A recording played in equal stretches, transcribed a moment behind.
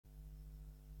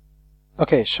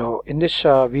Okay, so in this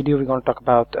video we're going to talk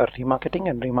about remarketing,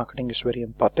 and remarketing is very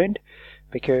important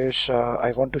because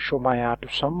I want to show my ad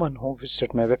to someone who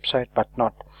visited my website but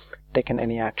not taken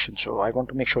any action. So I want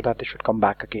to make sure that they should come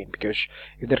back again, because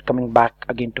if they're coming back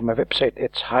again to my website,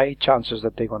 it's high chances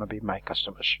that they're going to be my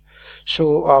customers.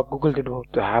 So Google, they do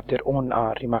have their own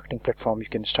remarketing platform. You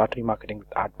can start remarketing with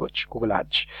AdWords, Google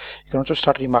Ads. You can also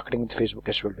start remarketing with Facebook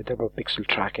as well, with their pixel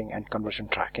tracking and conversion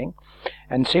tracking.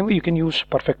 And same way you can use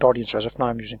Perfect Audience. As of now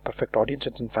I'm using Perfect Audience.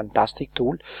 It's a fantastic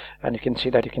tool, and you can see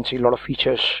a lot of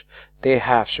features they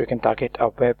have. So you can target a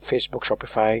web, Facebook,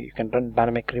 Shopify. You can run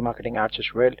dynamic remarketing ads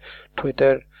as well,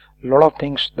 Twitter, a lot of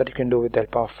things that you can do with the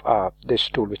help of this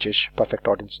tool, which is Perfect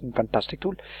Audience. Fantastic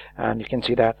tool. And you can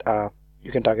see that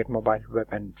you can target mobile, web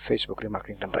and Facebook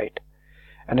remarketing done right.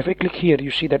 And if I click here,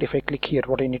 you see that if I click here,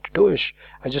 what I need to do is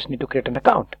I just need to create an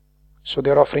account. So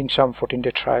they're offering some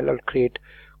 14-day trial. I'll create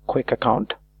quick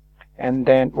account, and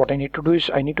then what I need to do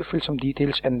is I need to fill some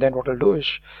details, and then what I'll do is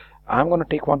I'm going to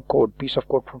take one piece of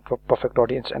code from Perfect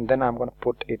Audience, and then I'm going to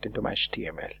put it into my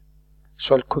HTML.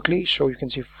 So I'll quickly, so you can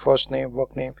see first name,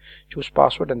 work name, choose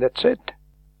password, and that's it.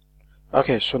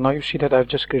 Okay, so now you see that I've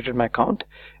just created my account,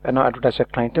 and now advertise a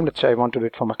client name. Let's say I want to do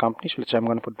it for my company, so let's say I'm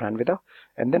going to put Brandveda,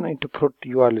 and then I need to put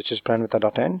URL, which is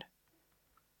brandvedaahm,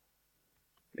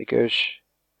 because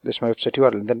this is my website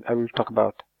URL. And then I will talk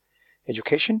about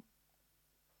education,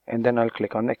 and then I'll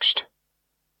click on next,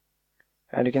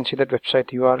 and you can see that website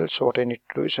URL. So what I need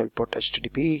to do is I'll put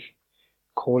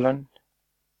http://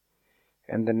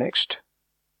 and then next,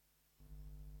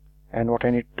 and what I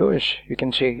need to do is you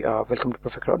can see welcome to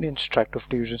Perfect Audience, track to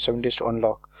 50 users in 7 days to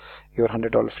unlock your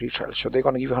 $100 free trial. So they're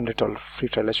going to give you $100 free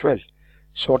trial as well.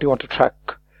 So what do you want to track?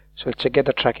 So let's say get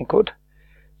the tracking code.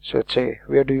 So let's say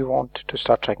where do you want to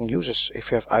start tracking users?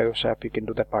 If you have iOS app, you can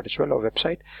do that part as well, or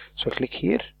website. So click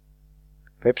here,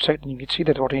 website, and you can see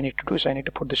that what I need to do is I need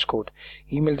to put this code,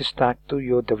 email this tag to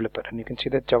your developer, and you can see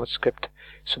that JavaScript.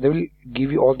 So they will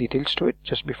give you all details to it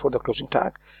just before the closing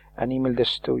tag, and email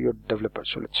this to your developer.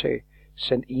 So let's say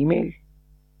send email,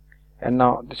 and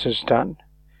now this is done.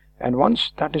 And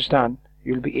once that is done,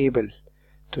 you'll be able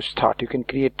to start. You can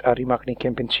create a remarketing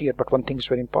campaigns here, but one thing is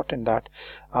very important, that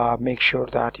make sure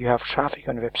that you have traffic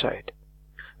on your website,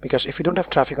 because if you don't have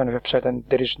traffic on your website, then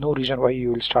there is no reason why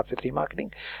you will start with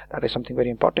remarketing. That is something very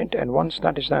important. And once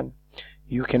that is done,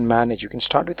 you can manage. You can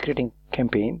start with creating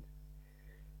campaign,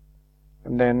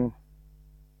 and then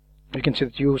you can see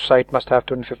that your site must have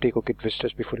 250 cookie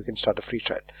visitors before you can start a free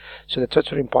trial. So that's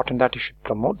very important that you should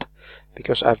promote,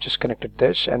 because I've just connected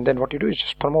this, and then what you do is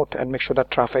just promote and make sure that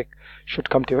traffic should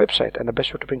come to your website. And the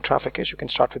best way to bring traffic is you can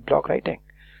start with blog writing.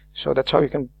 So that's how you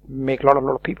can make a lot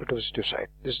of people to visit your site.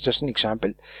 This is just an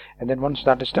example. And then once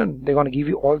that is done, they're going to give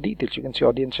you all details. You can see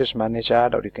audiences, manage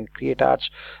ad, or you can create ads.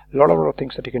 A lot of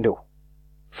things that you can do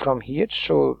from here.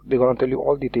 So they're going to tell you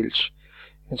all details.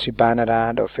 You can see banner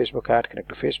ad or Facebook ad, connect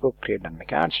to Facebook, create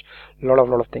dynamic ads. A lot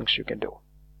of things you can do.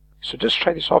 So just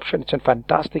try this option. It's a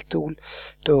fantastic tool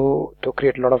to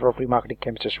create a lot of remarketing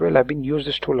campaigns as well. I've been using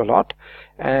this tool a lot,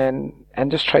 and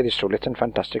just try this tool. It's a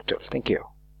fantastic tool. Thank you.